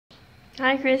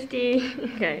Hi, Christy.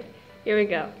 Okay, here we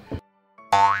go.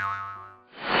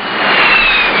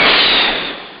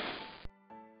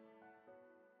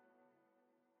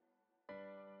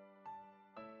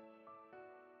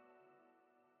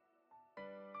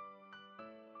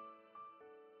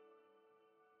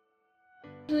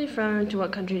 To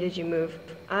what country did you move?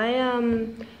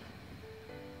 I'm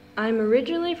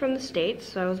originally from the States,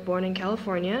 so I was born in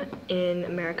California in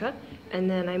America, and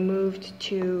then I moved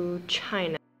to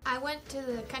China. I went to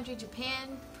the country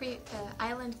Japan,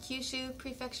 island Kyushu,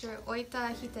 prefecture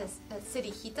Oita,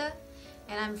 city Hita,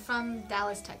 and I'm from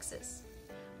Dallas, Texas.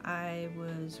 I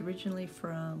was originally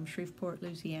from Shreveport,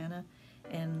 Louisiana,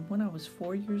 and when I was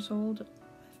 4 years old,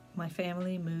 my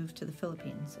family moved to the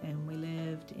Philippines, and we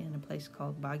lived in a place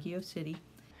called Baguio City.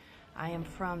 I am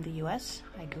from the U.S.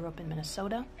 I grew up in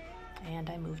Minnesota, and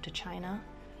I moved to China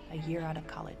a year out of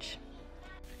college.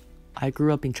 I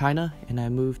grew up in China, and I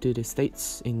moved to the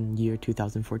States in year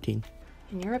 2014.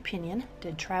 In your opinion,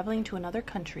 did traveling to another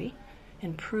country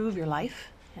improve your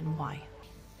life, and why?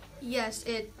 Yes,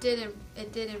 it did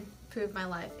improve my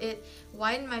life. It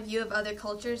widened my view of other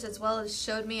cultures, as well as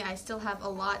showed me I still have a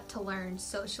lot to learn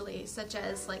socially, such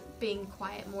as like being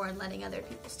quiet more and letting other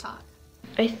people talk.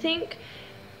 I think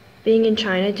being in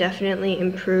China definitely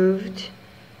improved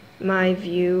my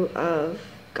view of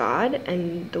God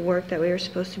and the work that we were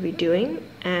supposed to be doing,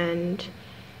 and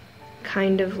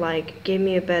kind of like gave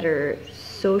me a better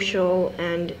social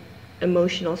and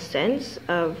emotional sense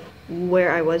of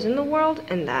where I was in the world,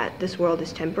 and that this world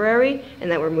is temporary and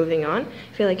that we're moving on.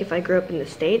 I feel like if I grew up in the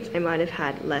States, I might have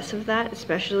had less of that,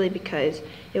 especially because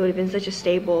it would have been such a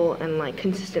stable and like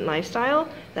consistent lifestyle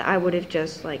that I would have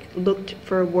just like looked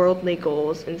for worldly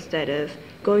goals instead of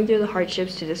going through the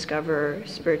hardships to discover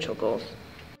spiritual goals.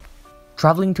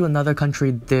 Traveling to another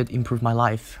country did improve my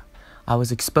life. I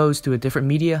was exposed to a different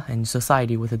media and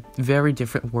society with a very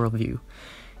different worldview.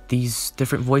 These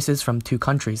different voices from two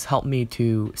countries helped me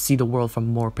to see the world from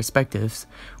more perspectives,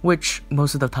 which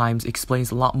most of the times explains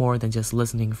a lot more than just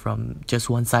listening from just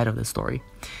one side of the story.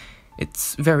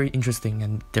 It's very interesting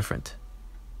and different.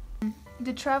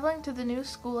 Did traveling to the new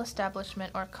school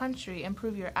establishment or country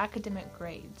improve your academic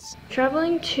grades?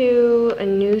 Traveling to a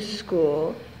new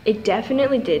school, it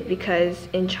definitely did, because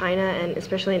in China and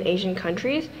especially in Asian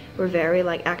countries, we're very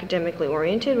like academically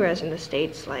oriented, whereas in the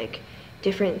States, like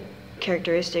different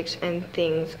characteristics and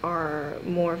things are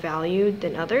more valued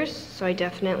than others. So I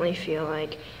definitely feel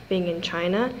like being in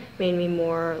China made me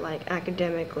more like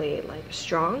academically like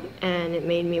strong, and it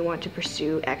made me want to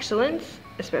pursue excellence,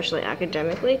 especially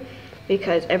academically,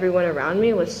 because everyone around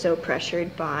me was so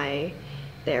pressured by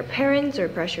their parents or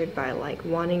pressured by like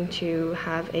wanting to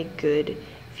have a good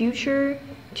future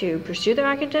to pursue their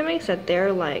academics, that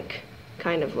their like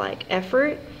kind of like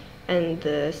effort and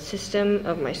the system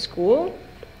of my school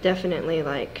definitely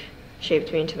like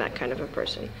shaped me into that kind of a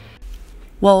person.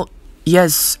 Well,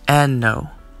 yes and no.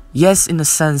 Yes, in the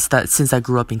sense that since I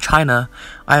grew up in China,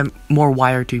 I'm more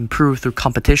wired to improve through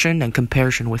competition and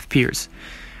comparison with peers.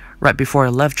 Right before I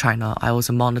left China, I was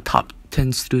among the top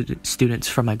 10 students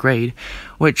from my grade,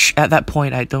 which at that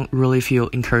point I don't really feel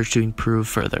encouraged to improve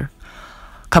further.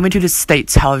 Coming to the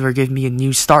States, however, gave me a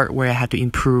new start where I had to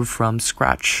improve from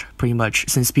scratch, pretty much,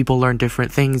 since people learn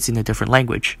different things in a different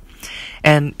language.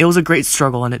 And it was a great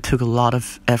struggle, and it took a lot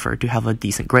of effort to have a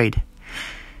decent grade.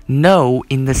 No,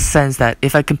 in the sense that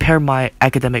if I compare my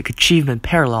academic achievement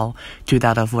parallel to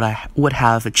that of what I would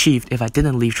have achieved if I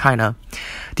didn't leave China,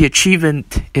 the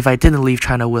achievement if I didn't leave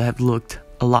China would have looked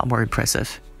a lot more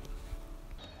impressive.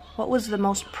 What was the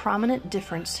most prominent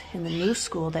difference in the new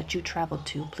school that you traveled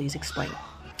to? Please explain.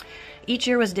 Each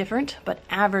year was different, but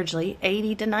averagely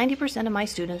 80 to 90% of my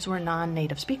students were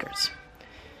non-native speakers.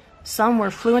 Some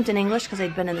were fluent in English because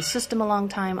they'd been in the system a long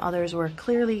time. Others were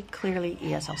clearly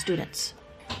ESL students.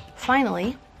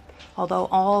 Finally, although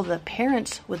all the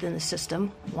parents within the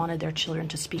system wanted their children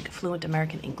to speak fluent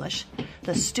American English,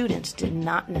 the students did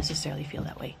not necessarily feel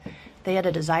that way. They had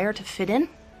a desire to fit in,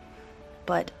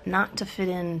 but not to fit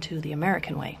into the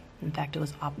American way. In fact, it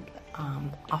was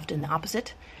often the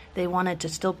opposite. They wanted to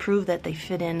still prove that they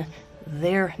fit in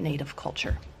their native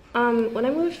culture. When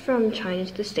I moved from China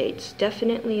to the States,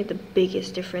 definitely the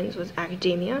biggest difference was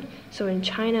academia. So in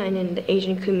China and in the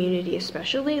Asian community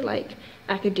especially, like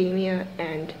academia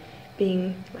and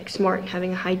being like smart and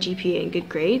having a high GPA and good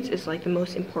grades is like the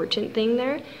most important thing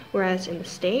there. Whereas in the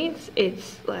States,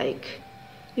 it's like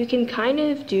you can kind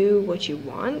of do what you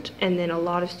want, and then a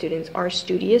lot of students are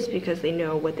studious because they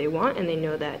know what they want and they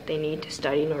know that they need to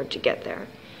study in order to get there.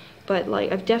 But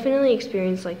like I've definitely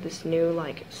experienced like this new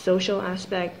like social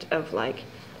aspect of like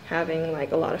having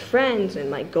like a lot of friends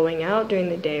and like going out during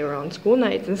the day or on school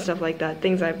nights and stuff like that,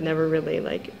 things I've never really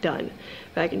like done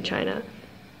back in China.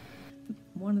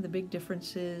 One of the big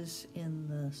differences in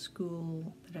the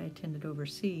school that I attended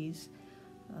overseas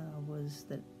was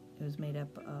that it was made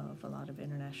up of a lot of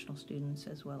international students,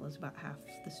 as well as about half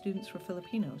the students were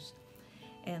Filipinos.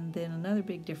 And then another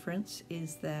big difference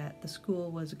is that the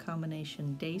school was a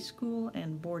combination day school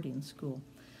and boarding school.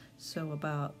 So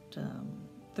about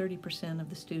 30% of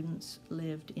the students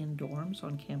lived in dorms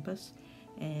on campus,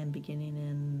 and beginning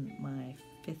in my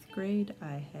 5th grade,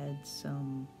 I had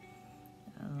some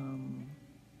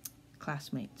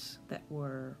classmates that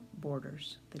were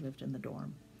boarders. They lived in the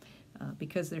dorm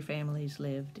because their families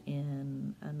lived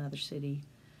in another city,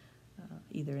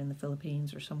 either in the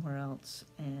Philippines or somewhere else,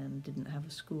 and didn't have a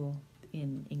school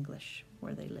in English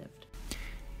where they lived.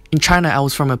 In China, I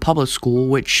was from a public school,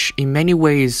 which in many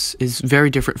ways is very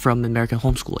different from American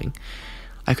homeschooling.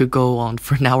 I could go on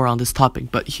for an hour on this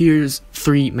topic, but here's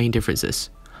 3 main differences.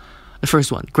 The first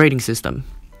one, grading system.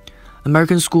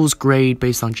 American schools grade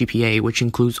based on GPA, which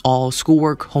includes all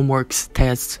schoolwork, homeworks,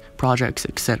 tests, projects,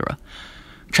 etc.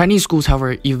 Chinese schools,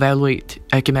 however, evaluate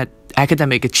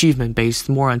academic achievement based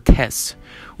more on tests,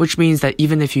 which means that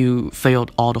even if you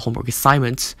failed all the homework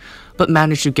assignments, but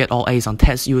managed to get all A's on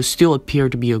tests, you will still appear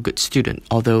to be a good student,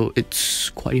 although it's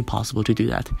quite impossible to do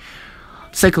that.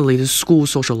 Secondly, the school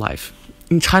social life.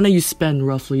 In China, you spend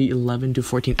roughly 11 to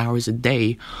 14 hours a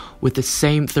day with the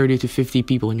same 30 to 50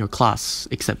 people in your class,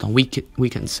 except on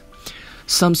weekends.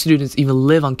 Some students even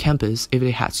live on campus if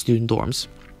they had student dorms.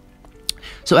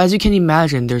 So as you can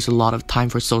imagine, there's a lot of time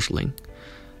for socialing.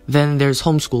 Then there's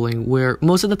homeschooling, where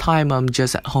most of the time I'm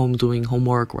just at home doing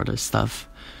homework or other stuff.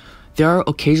 There are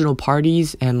occasional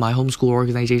parties, and my homeschool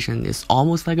organization is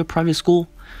almost like a private school.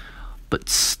 But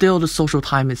still, the social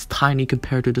time is tiny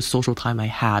compared to the social time I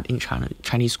had in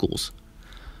Chinese schools.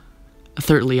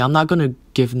 Thirdly, I'm not going to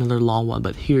give another long one,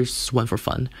 but here's one for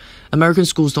fun. American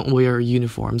schools don't wear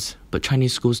uniforms, but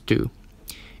Chinese schools do.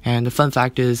 And the fun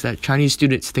fact is that Chinese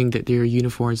students think that their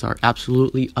uniforms are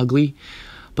absolutely ugly.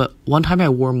 But one time I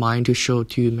wore mine to show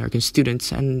to American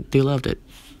students, and they loved it.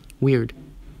 Weird.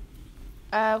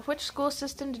 Which school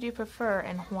system did you prefer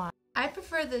and why? I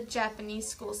prefer the Japanese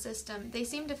school system. They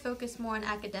seem to focus more on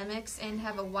academics and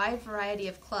have a wide variety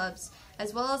of clubs,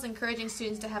 as well as encouraging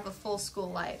students to have a full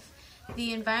school life.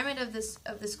 The environment of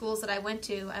the schools that I went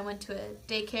to a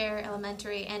daycare,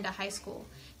 elementary, and a high school.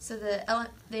 So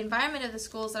the environment of the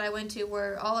schools that I went to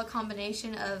were all a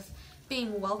combination of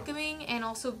being welcoming and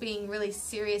also being really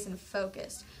serious and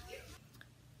focused.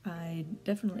 I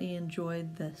definitely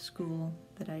enjoyed the school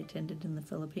that I attended in the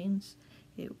Philippines.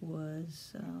 It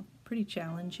was pretty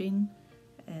challenging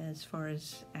as far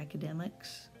as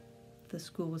academics. The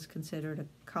school was considered a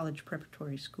college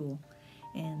preparatory school,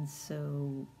 and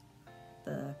so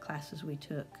the classes we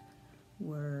took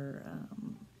were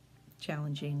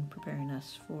challenging, preparing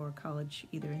us for college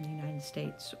either in the United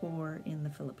States or in the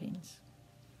Philippines.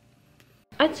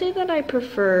 I'd say that I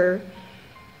prefer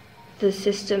the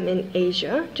system in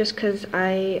Asia, just because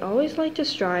I always like to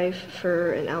strive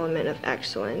for an element of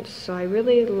excellence. So I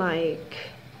really like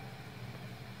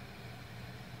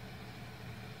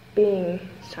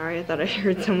I thought I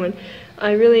heard someone.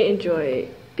 I really enjoy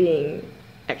being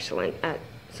excellent at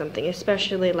something,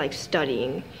 especially like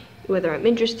studying, whether I'm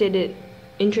interested in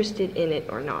it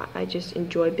or not. I just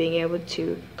enjoy being able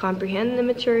to comprehend the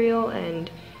material and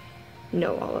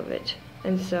know all of it.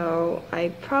 And so I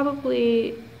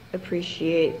probably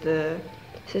appreciate the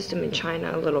system in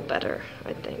China a little better,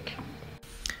 I think.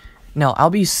 Now, I'll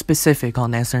be specific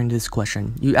on answering this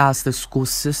question. You asked the school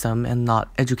system and not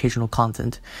educational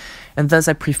content. And thus,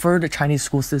 I prefer the Chinese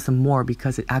school system more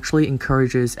because it actually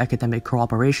encourages academic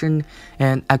cooperation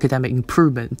and academic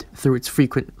improvement through its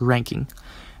frequent ranking.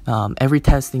 Every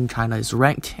test in China is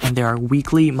ranked, and there are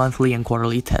weekly, monthly, and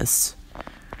quarterly tests.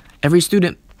 Every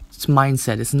student's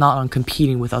mindset is not on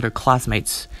competing with other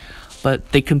classmates,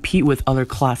 but they compete with other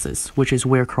classes, which is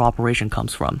where cooperation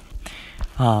comes from.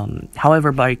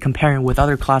 However, by comparing with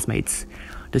other classmates,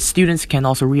 the students can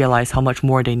also realize how much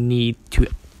more they need to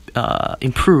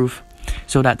improve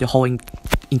so that the whole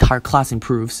entire class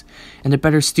improves, and the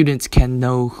better students can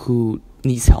know who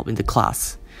needs help in the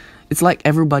class. It's like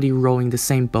everybody rowing the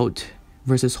same boat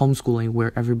versus homeschooling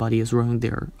where everybody is rowing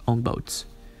their own boats.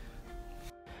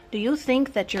 Do you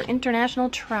think that your international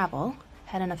travel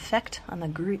had an effect on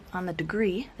the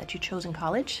degree that you chose in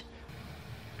college?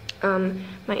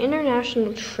 My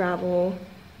international travel,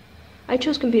 I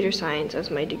chose computer science as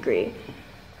my degree.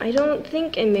 I don't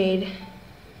think it made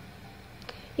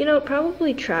You know,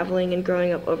 probably traveling and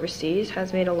growing up overseas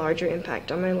has made a larger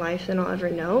impact on my life than I'll ever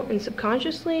know, and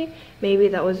subconsciously, maybe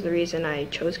that was the reason I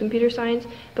chose computer science,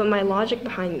 but my logic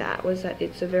behind that was that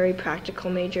it's a very practical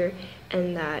major,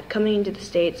 and that coming into the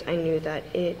States, I knew that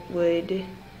it would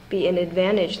be an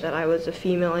advantage that I was a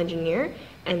female engineer,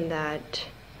 and that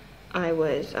I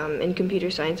was in computer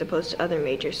science opposed to other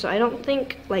majors. So I don't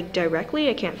think, like, directly,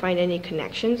 I can't find any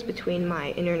connections between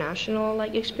my international,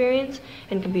 like, experience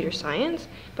and computer science,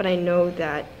 but I know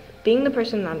that being the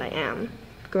person that I am,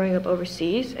 growing up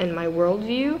overseas, and my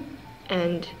worldview,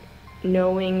 and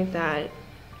knowing that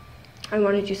I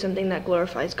want to do something that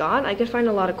glorifies God, I could find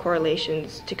a lot of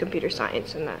correlations to computer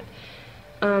science and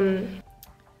that.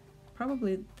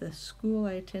 Probably the school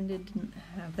I attended didn't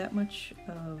have that much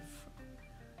of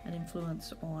an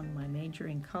influence on my major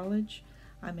in college.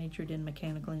 I majored in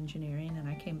mechanical engineering, and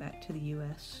I came back to the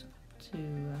U.S. to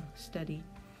study.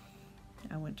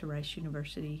 I went to Rice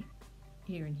University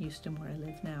here in Houston, where I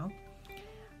live now.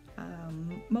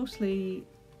 Mostly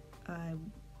I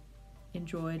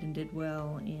enjoyed and did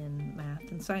well in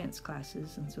math and science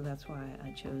classes, and so that's why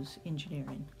I chose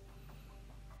engineering.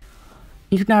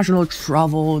 International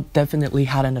travel definitely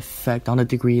had an effect on the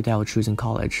degree that I would choose in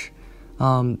college.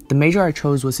 The major I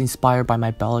chose was inspired by my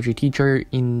biology teacher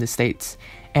in the States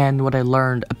and what I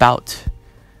learned about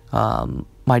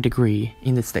my degree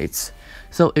in the States.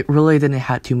 So it really didn't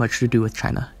have too much to do with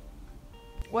China.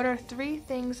 What are 3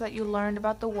 things that you learned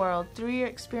about the world through your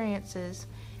experiences,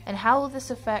 and how will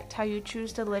this affect how you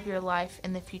choose to live your life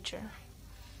in the future?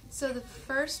 So the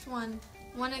first one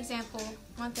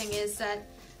thing is that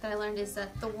I learned is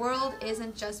that the world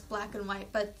isn't just black and white,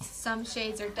 but some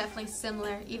shades are definitely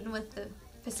similar, even with the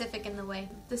Pacific in the way.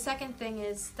 The second thing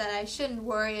is that I shouldn't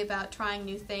worry about trying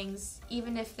new things,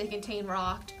 even if they contain raw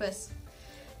octopus.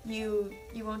 You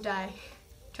won't die.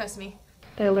 Trust me.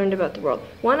 That I learned about the world.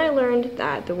 One, I learned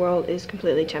that the world is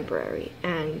completely temporary,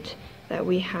 and that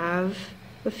we have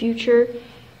a future,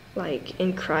 like,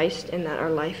 in Christ, and that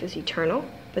our life is eternal,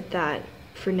 but that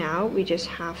for now we just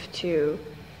have to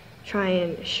try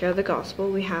and share the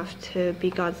gospel. We have to be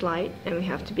God's light, and we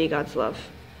have to be God's love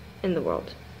in the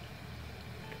world.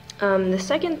 The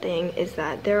second thing is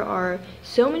that there are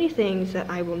so many things that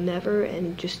I will never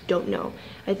and just don't know.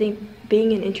 I think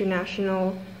being an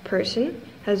international person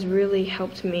has really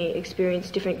helped me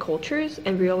experience different cultures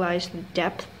and realize the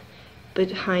depth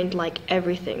behind, like,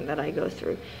 everything that I go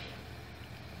through.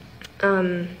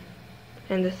 And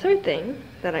the third thing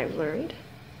that I've learned,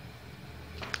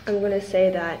 I'm going to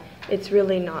say that it's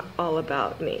really not all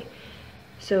about me.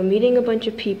 So meeting a bunch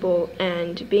of people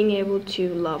and being able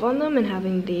to love on them and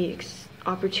having the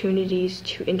opportunities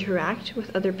to interact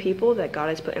with other people that God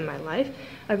has put in my life,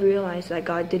 I've realized that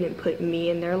God didn't put me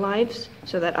in their lives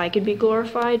so that I could be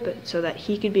glorified, but so that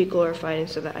He could be glorified and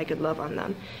so that I could love on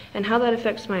them. And how that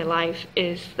affects my life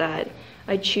is that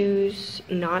I choose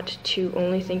not to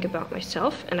only think about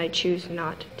myself, and I choose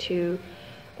not to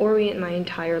orient my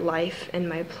entire life and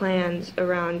my plans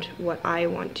around what I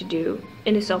want to do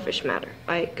in a selfish manner.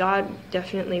 God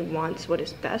definitely wants what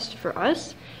is best for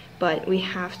us, but we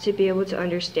have to be able to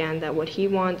understand that what He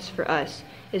wants for us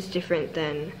is different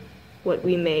than what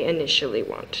we may initially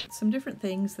want. Some different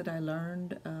things that I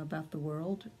learned about the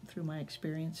world through my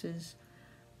experiences.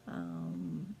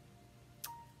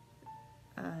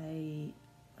 I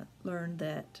learned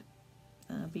that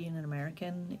being an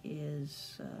American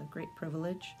is a great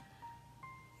privilege.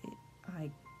 I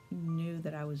knew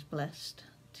that I was blessed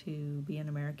to be an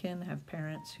American, have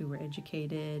parents who were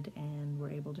educated and were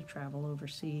able to travel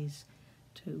overseas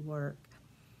to work.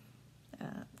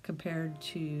 Compared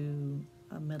to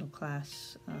a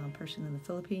middle-class person in the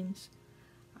Philippines,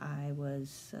 I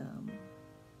was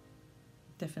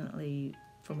definitely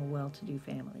from a well-to-do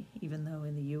family, even though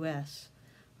in the U.S.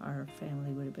 our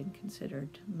family would have been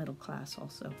considered middle class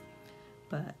also.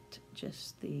 But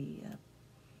just the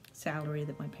salary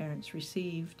that my parents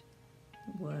received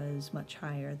was much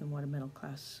higher than what a middle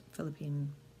class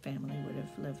Philippine family would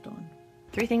have lived on.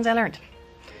 3 things I learned.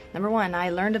 Number 1, I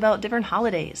learned about different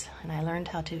holidays, and I learned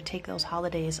how to take those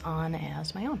holidays on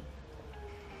as my own.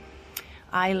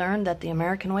 I learned that the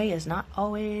American way is not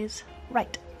always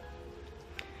right.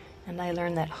 And I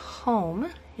learned that home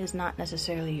is not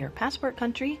necessarily your passport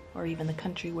country or even the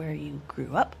country where you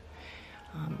grew up.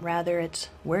 Rather, it's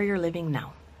where you're living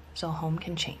now. So home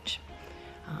can change.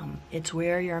 It's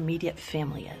where your immediate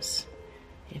family is.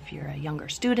 If you're a younger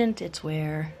student, it's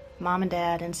where mom and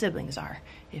dad and siblings are.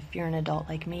 If you're an adult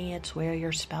like me, it's where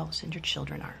your spouse and your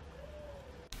children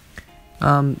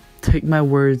are. Take my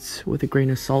words with a grain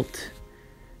of salt.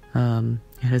 It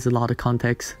has a lot of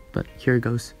context, but here it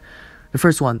goes. The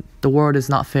first one, the world is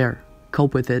not fair.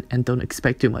 Cope with it and don't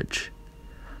expect too much.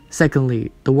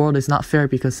 Secondly, the world is not fair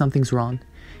because something's wrong,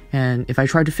 and if I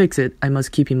try to fix it, I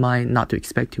must keep in mind not to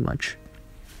expect too much.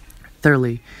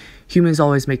 Thirdly, humans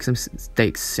always make some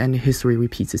mistakes and history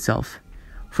repeats itself.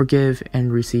 Forgive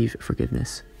and receive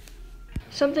forgiveness.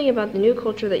 Something about the new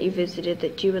culture that you visited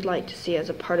that you would like to see as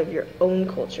a part of your own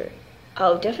culture.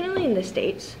 Oh, definitely in the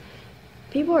States.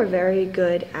 People are very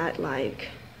good at like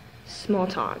small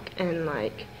talk and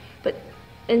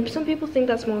and some people think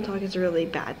that small talk is a really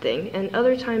bad thing, and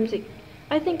other times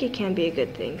I think it can be a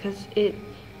good thing because it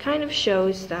kind of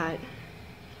shows that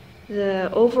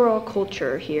the overall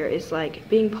culture here is like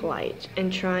being polite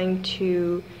and trying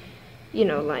to,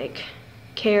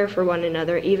 care for one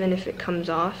another, even if it comes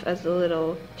off as a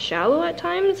little shallow at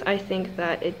times. I think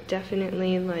that it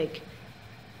definitely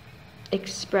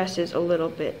expresses a little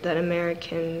bit that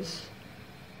Americans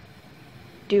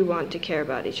do want to care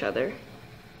about each other.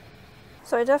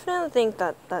 So I definitely think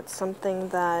that that's something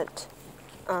that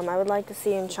I would like to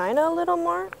see in China a little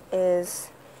more, is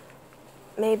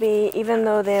maybe even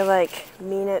though they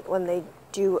mean it when they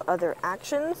do other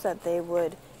actions, that they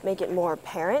would make it more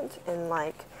apparent in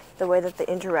the way that they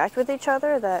interact with each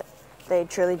other, that they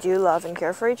truly do love and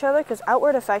care for each other, because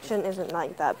outward affection isn't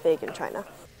that big in China.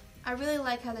 I really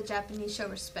like how the Japanese show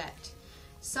respect.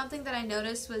 Something that I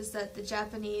noticed was that the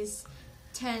Japanese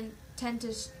tend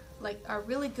to are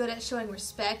really good at showing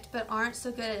respect, but aren't so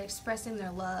good at expressing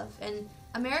their love. And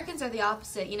Americans are the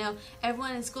opposite.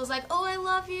 Everyone in school is like, "Oh, I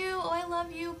love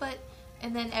you,"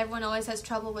 and then everyone always has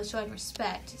trouble with showing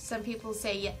respect. Some people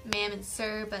say yeah, ma'am and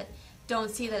sir, but don't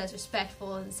see that as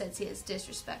respectful, and instead see it as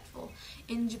disrespectful.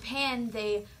 In Japan,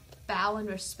 they bow and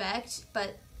respect,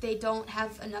 but they don't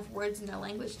have enough words in their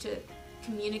language to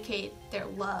communicate their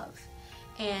love.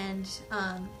 And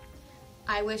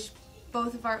I wish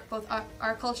both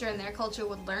our culture and their culture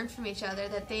would learn from each other,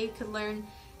 that they could learn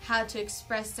how to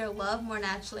express their love more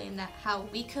naturally, and that how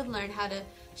we could learn how to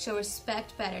show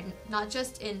respect better, not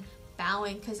just in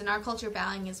bowing, because in our culture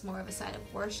bowing is more of a sign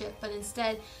of worship, but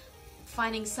instead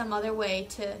finding some other way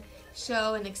to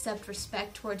show and accept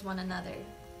respect towards one another.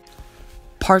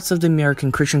 Parts of the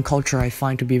American Christian culture I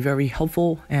find to be very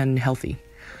helpful and healthy.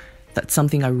 That's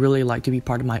something I really like to be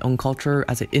part of my own culture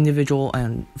as an individual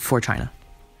and for China.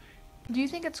 Do you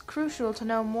think it's crucial to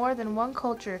know more than one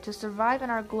culture to survive in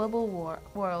our global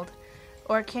world,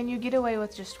 or can you get away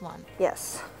with just one?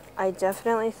 Yes, I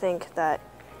definitely think that,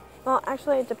 well,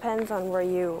 actually it depends on where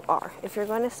you are. If you're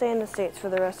going to stay in the States for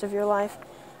the rest of your life,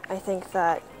 I think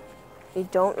that you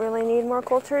don't really need more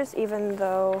cultures,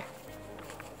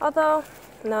 although,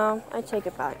 no, I take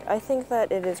it back. I think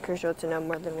that it is crucial to know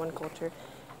more than one culture,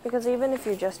 because even if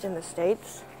you're just in the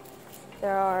States,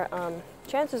 there are,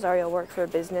 chances are you'll work for a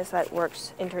business that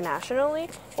works internationally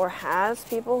or has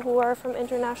people who are from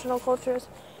international cultures,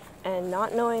 and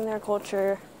not knowing their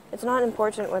culture, it's not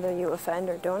important whether you offend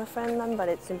or don't offend them, but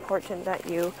it's important that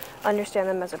you understand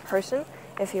them as a person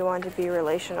if you want to be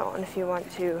relational and if you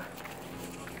want to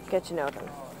get to know them.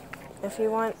 If you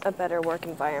want a better work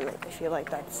environment, I feel like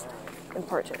that's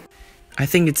important. I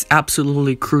think it's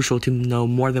absolutely crucial to know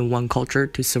more than one culture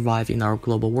to survive in our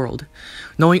global world.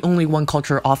 Knowing only one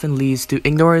culture often leads to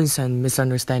ignorance and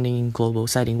misunderstanding in global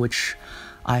setting, which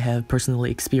I have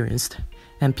personally experienced.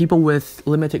 And people with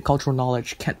limited cultural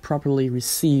knowledge can't properly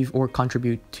receive or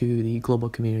contribute to the global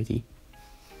community.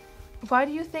 Why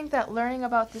do you think that learning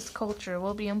about this culture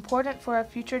will be important for a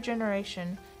future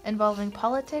generation involving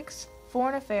politics,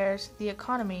 foreign affairs, the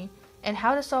economy, and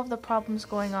how to solve the problems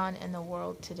going on in the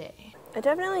world today? I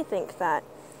definitely think that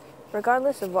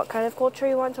regardless of what kind of culture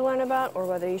you want to learn about, or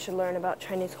whether you should learn about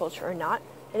Chinese culture or not,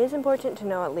 it is important to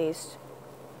know at least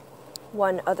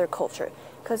one other culture,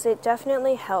 because it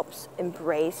definitely helps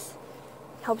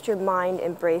your mind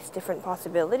embrace different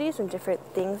possibilities and different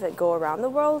things that go around the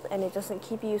world, and it doesn't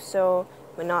keep you so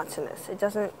monotonous.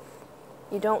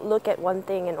 You don't look at one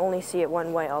thing and only see it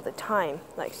one way all the time,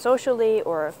 like socially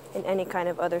or in any kind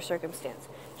of other circumstance.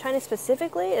 China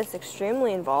specifically is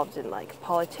extremely involved in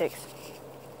politics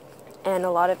and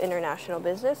a lot of international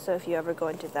business, so if you ever go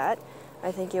into that,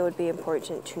 I think it would be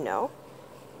important to know.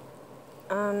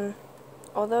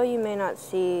 Although you may not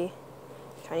see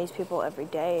Chinese people every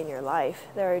day in your life,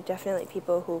 there are definitely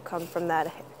people who come from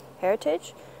that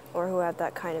heritage or who have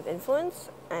that kind of influence,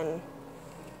 and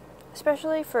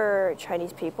especially for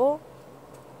Chinese people,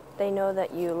 they know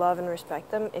that you love and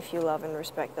respect them if you love and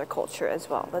respect their culture as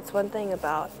well. That's one thing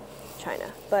about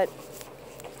China. But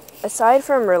aside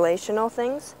from relational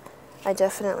things, I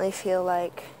definitely feel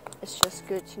like it's just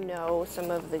good to know some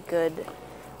of the good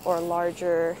or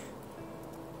larger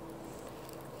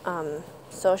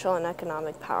social and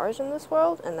economic powers in this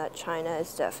world, and that China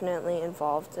is definitely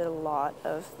involved in a lot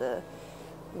of the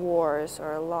wars,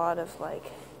 or a lot of like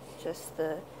just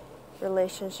the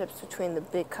relationships between the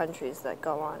big countries that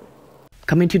go on.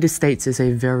 Coming to the States is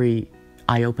a very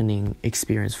eye-opening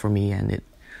experience for me, and it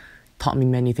taught me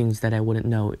many things that I wouldn't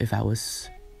know if I was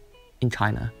in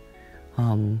China.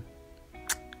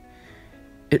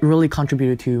 It really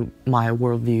contributed to my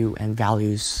worldview and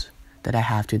values that I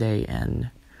have today, and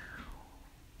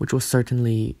which will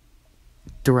certainly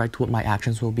direct what my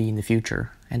actions will be in the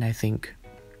future. And I think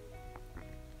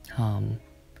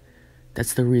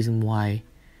that's the reason why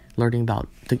learning about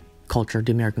the culture,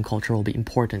 the American culture, will be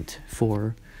important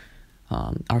for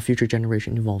our future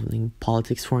generation involving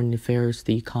politics, foreign affairs,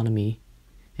 the economy,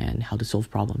 and how to solve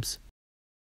problems.